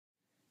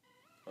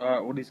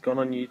Alright, what is going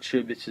on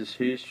YouTube? This is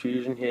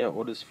FuZiioN here,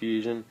 or this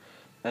FuZiioN,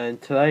 and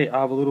today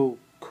I have a little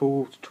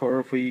cool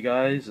tutorial for you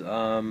guys.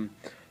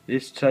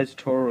 Today's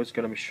tutorial is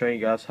going to be showing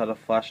you guys how to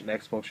flash an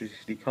Xbox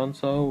 360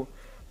 console.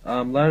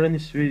 Later in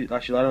this video,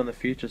 actually later in the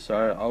future,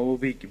 sorry, I will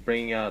be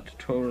bringing out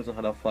tutorials on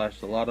how to flash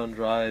the lite-on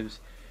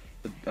drives,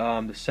 the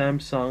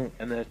Samsung,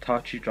 and the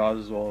Hitachi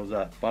drives as well as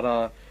that.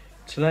 But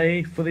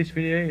today for this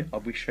video, I'll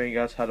be showing you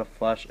guys how to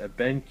flash a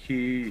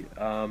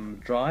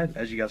BenQ drive,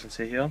 as you guys can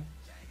see here.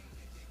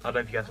 I don't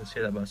know if you guys can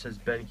see that, but it says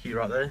BenQ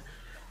right there.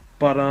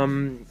 But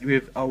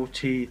with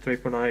LT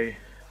 3.0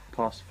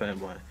 plus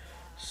firmware.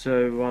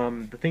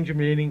 So the things you're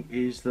reading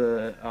is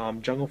the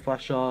Jungle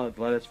Flasher,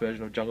 the latest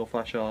version of Jungle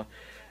Flasher,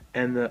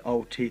 and the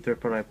LT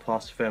 3.0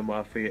 plus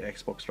firmware for your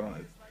Xbox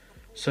Drive.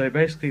 So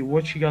basically,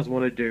 what you guys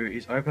want to do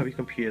is open up your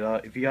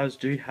computer. If you guys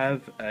do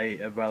have a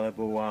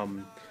available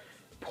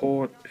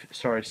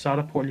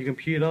SATA port in your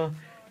computer,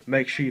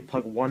 make sure you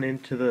plug one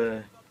end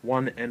of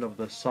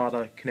the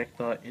SATA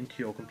connector into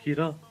your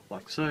computer,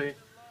 like so.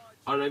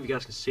 I don't know if you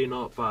guys can see or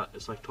not, but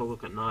it's like 12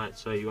 o'clock at night,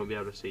 so you won't be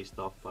able to see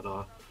stuff,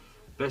 but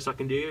best I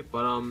can do.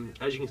 But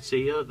as you can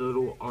see here, the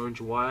little orange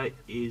wire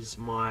is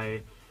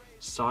my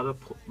SATA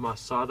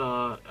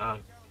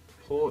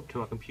port to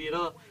my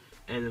computer,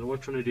 and then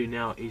what you're going to do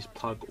now is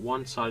plug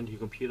one side into your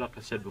computer, like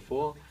I said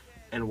before,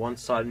 and one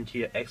side into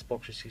your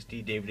Xbox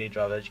 360 DVD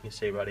drive, as you can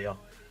see right here.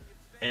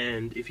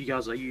 And if you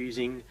guys are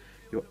using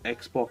your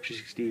Xbox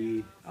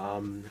 360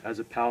 as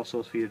a power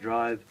source for your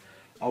drive,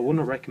 I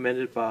wouldn't recommend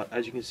it, but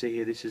as you can see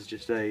here, this is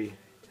just a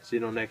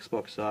sitting on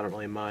Xbox, so I don't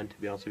really mind, to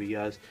be honest with you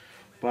guys.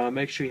 But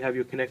make sure you have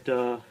your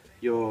connector,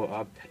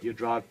 your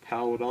drive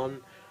powered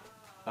on,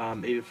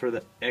 either for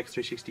the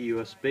X360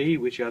 USB,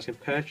 which you guys can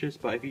purchase.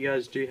 But if you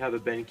guys do have a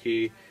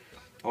BenQ,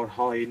 I would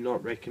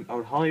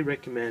highly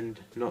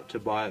recommend not to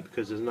buy it,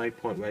 because there's no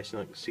point wasting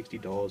like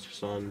 $60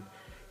 just on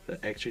the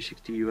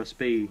X360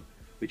 USB,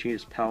 which you can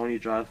just power on your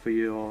drive for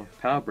your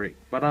power brick.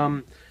 But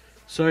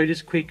so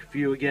just quick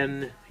view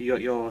again. You got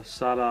your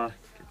SATA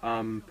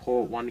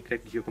port, one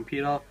connected to your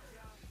computer,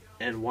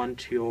 and one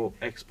to your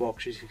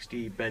Xbox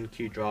 360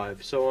 BenQ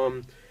drive.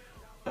 So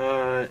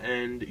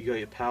and you got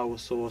your power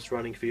source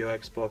running for your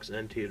Xbox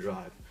and to your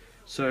drive.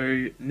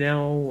 So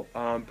now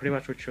pretty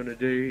much what you want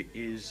to do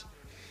is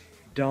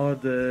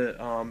download the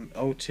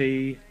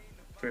LT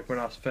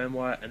 3.0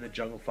 firmware and the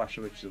Jungle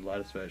Flasher, which is the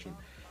latest version.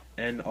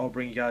 And I'll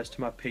bring you guys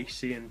to my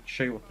PC and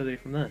show you what to do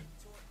from there.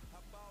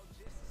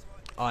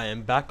 I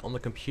am back on the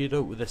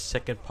computer with the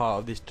second part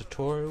of this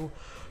tutorial.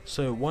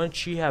 So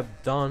once you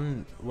have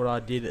done what I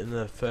did in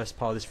the first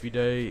part of this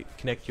video,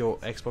 connect your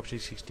Xbox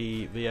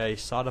 360 via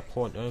SATA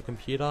port on your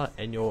computer,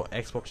 and your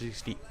Xbox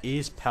 360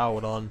 is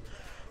powered on,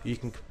 you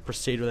can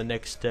proceed with the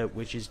next step,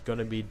 which is going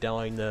to be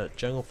downloading the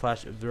Jungle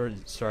Flash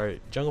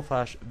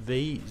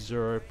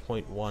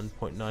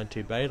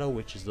V0.1.92 beta,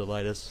 which is the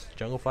latest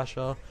Jungle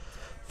Flasher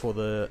for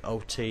the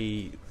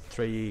LT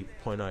 3.0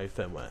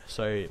 firmware.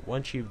 So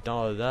once you've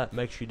downloaded that,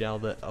 make sure you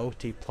download the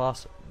LT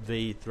Plus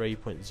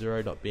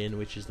v3.0.bin,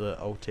 which is the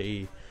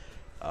LT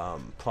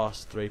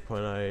Plus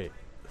 3.0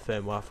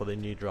 firmware for the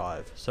new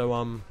drive.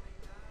 So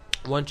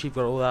once you've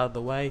got all that out of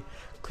the way,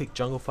 click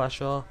Jungle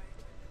Flasher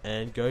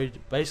and go.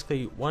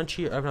 Basically, once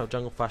you open up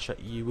Jungle Flasher,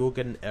 you will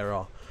get an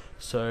error.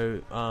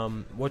 So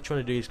what you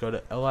want to do is go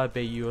to lib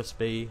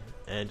USB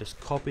and just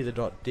copy the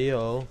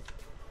 .dl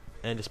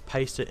and just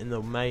paste it in the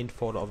main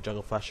folder of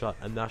Jungle Flasher,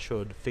 and that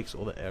should fix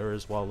all the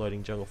errors while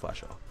loading Jungle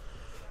Flasher.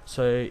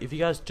 So if you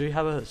guys do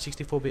have a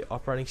 64-bit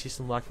operating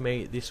system like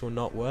me, this will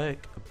not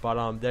work,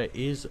 but there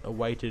is a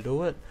way to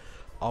do it.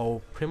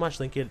 I'll pretty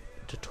much link it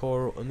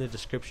tutorial in the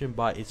description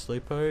by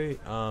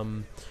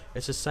iXtreme.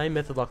 It's the same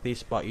method like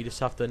this, but you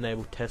just have to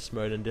enable test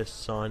mode and just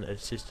assign a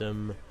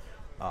system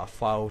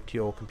file to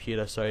your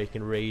computer, so you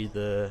can read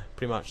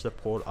pretty much the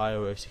port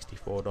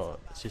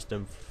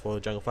IO64.system for the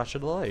Jungle Flasher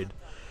to load.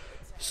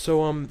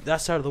 So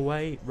that's out of the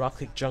way. Right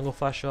click Jungle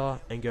Flasher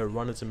and go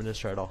run as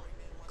administrator.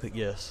 Click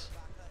yes.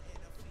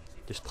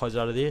 Just close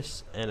out of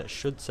this and it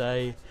should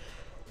say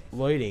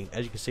loading.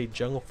 As you can see,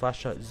 Jungle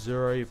Flasher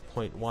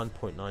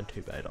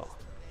 0.1.92 beta.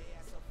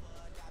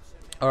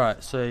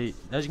 Alright, so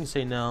as you can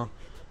see now,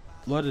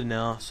 loaded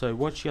now. So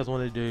what you guys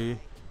want to do,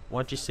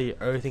 once you see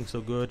everything's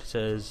all good, it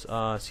says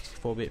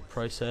 64-bit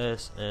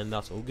process, and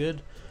that's all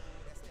good,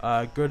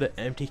 go to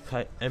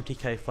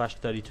MTK Flash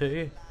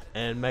 32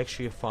 and make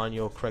sure you find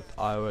your correct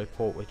IO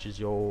port, which is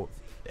your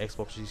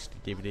Xbox 360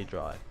 DVD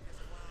drive.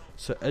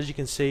 So as you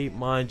can see,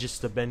 mine's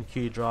just a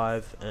BenQ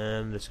drive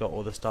and it's got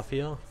all the stuff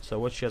here. So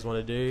what you guys want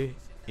to do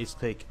is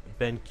click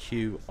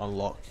BenQ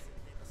unlock,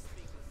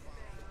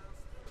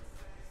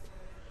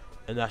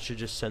 and that should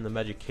just send the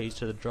magic keys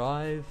to the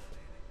drive.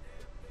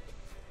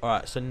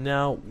 Alright, so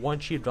now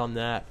once you've done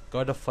that,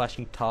 go to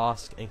flashing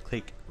task and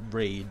click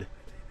read,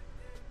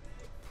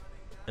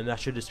 and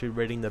that should just be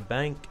reading the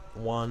bank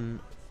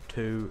 1,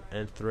 2,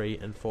 and 3,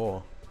 and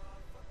 4.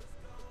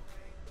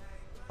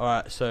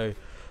 Alright, so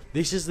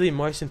this is the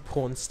most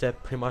important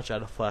step pretty much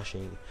out of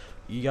flashing.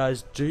 You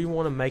guys do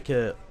want to make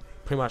a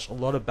pretty much a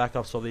lot of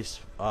backups of this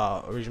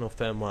original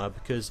firmware,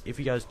 because if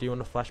you guys do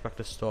want to flash back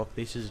to stock,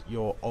 this is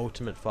your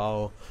ultimate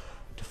file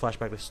to flash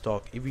back to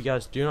stock. If you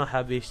guys do not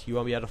have this, you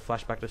won't be able to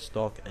flash back to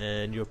stock,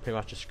 and you'll pretty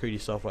much just screw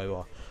yourself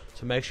over.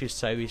 So make sure you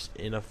save this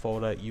in a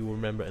folder you will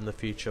remember in the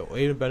future, or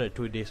even burn it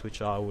to a disk,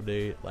 which I will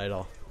do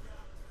later.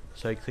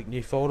 So click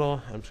new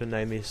folder. I'm just going to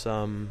name this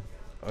OG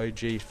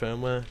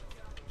firmware,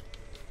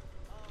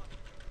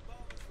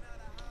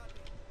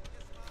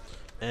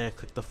 and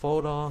click the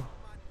folder.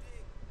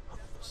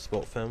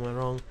 Spelled firmware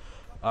wrong.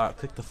 Alright,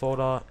 click the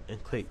folder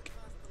and click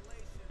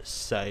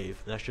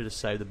save, and that should have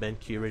saved the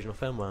BenQ original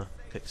firmware.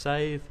 Click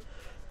save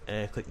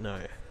and click no.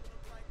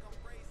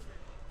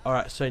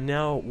 Alright, so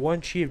now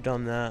once you've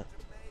done that,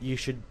 you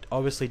should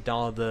obviously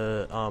download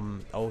the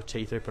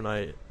LT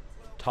 3.0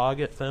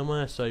 target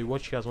firmware. So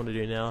what you guys want to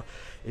do now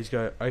is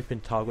go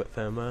open target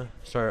firmware.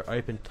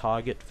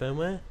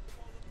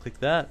 Click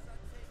that,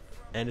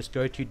 and just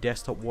go to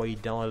desktop where you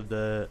downloaded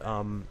the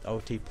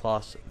LT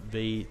Plus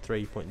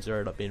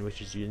v3.0.bin,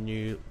 which is your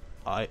new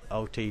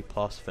LT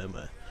Plus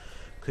firmware.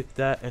 Click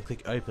that and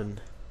click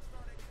open.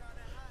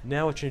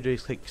 Now what you're going to do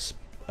is click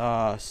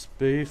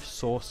spoof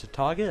source to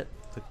target.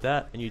 Click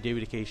that, and your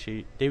DVD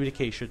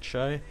key should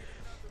show.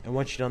 And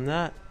once you've done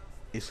that,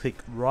 is click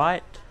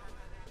write.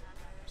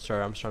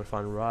 Sorry, I'm just trying to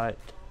find write.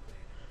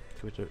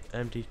 Go to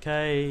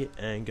MTK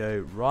and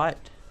go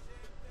write.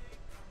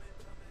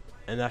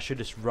 And that should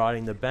just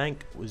writing the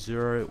bank with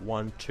 0,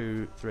 1,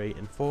 2, 3,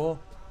 and 4.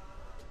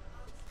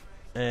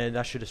 And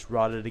that should just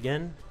write it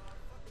again.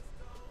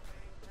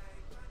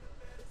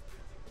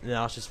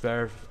 Now it's just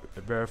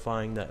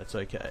verifying that it's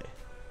okay.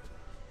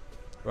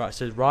 Right,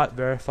 so write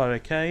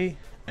verified okay.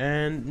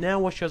 And now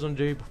what you guys want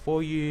to do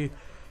before you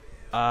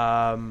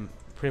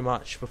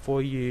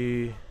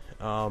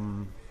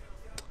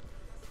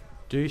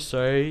do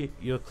so,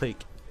 you'll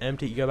click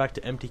empty. You go back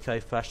to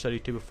MTK Flash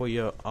 32 before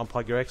you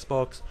unplug your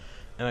Xbox,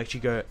 and make sure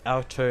you go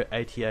auto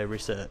ATA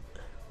reset,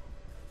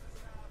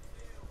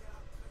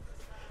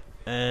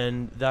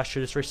 and that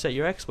should just reset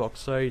your Xbox.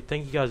 So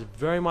thank you guys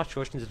very much for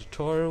watching the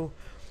tutorial,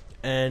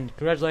 and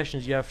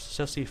congratulations, you have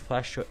successfully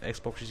flashed your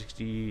Xbox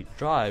 360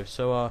 drive.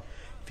 So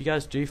if you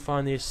guys do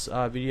find this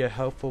video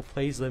helpful,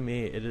 please leave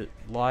me a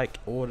like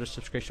or a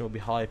subscription, will be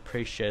highly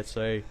appreciated.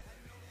 So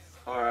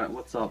alright,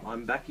 what's up?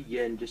 I'm back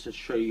again just to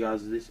show you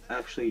guys this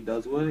actually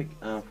does work.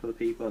 For the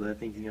people that are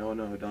thinking, oh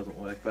no, it doesn't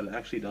work, but it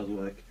actually does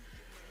work.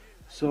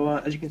 So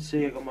as you can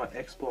see, I got my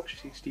Xbox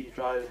 360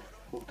 drive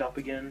hooked up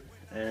again,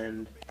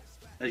 and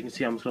as you can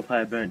see, I'm just gonna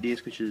play a burnt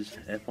disc, which is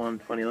F1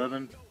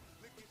 2011.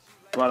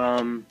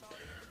 But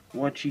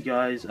once you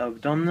guys have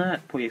done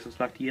that, put your Xbox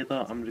back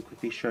together, I'm gonna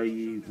quickly show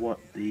you what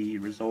the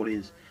result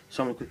is.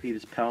 So I'm gonna quickly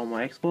just power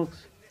my Xbox.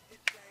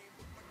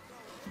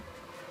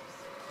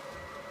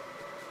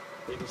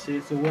 You can see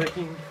it's all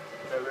working,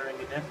 no wearing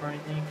a nap or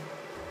anything.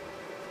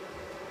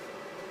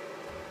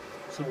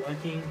 It's all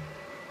working.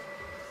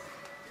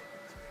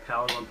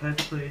 Powered on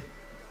perfectly.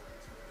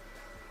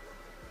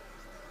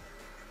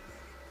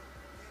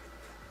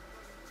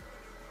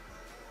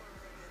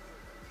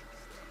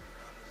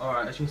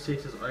 Alright, as you can see,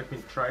 it says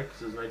open tray because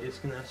there's no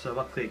disc in there. So if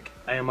I click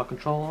A on my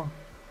controller,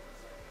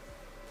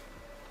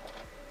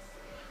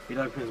 it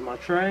opens my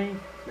tray.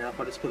 Now if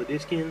I just put the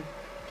disc in,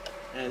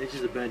 and this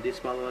is a burnt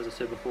disc by the way, as I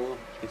said before, as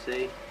you can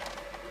see,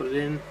 put it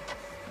in,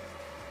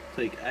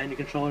 click A on your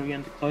controller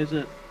again to close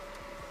it,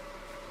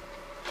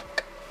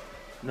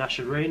 and that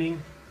should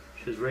reading.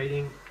 She's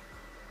reading.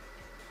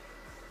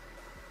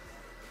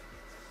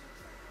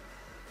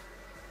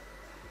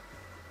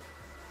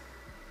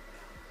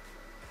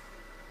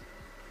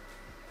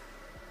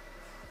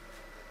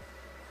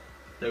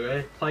 There we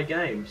go, play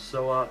games.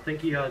 So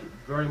thank you guys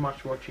very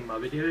much for watching my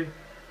video,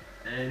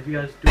 and if you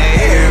guys do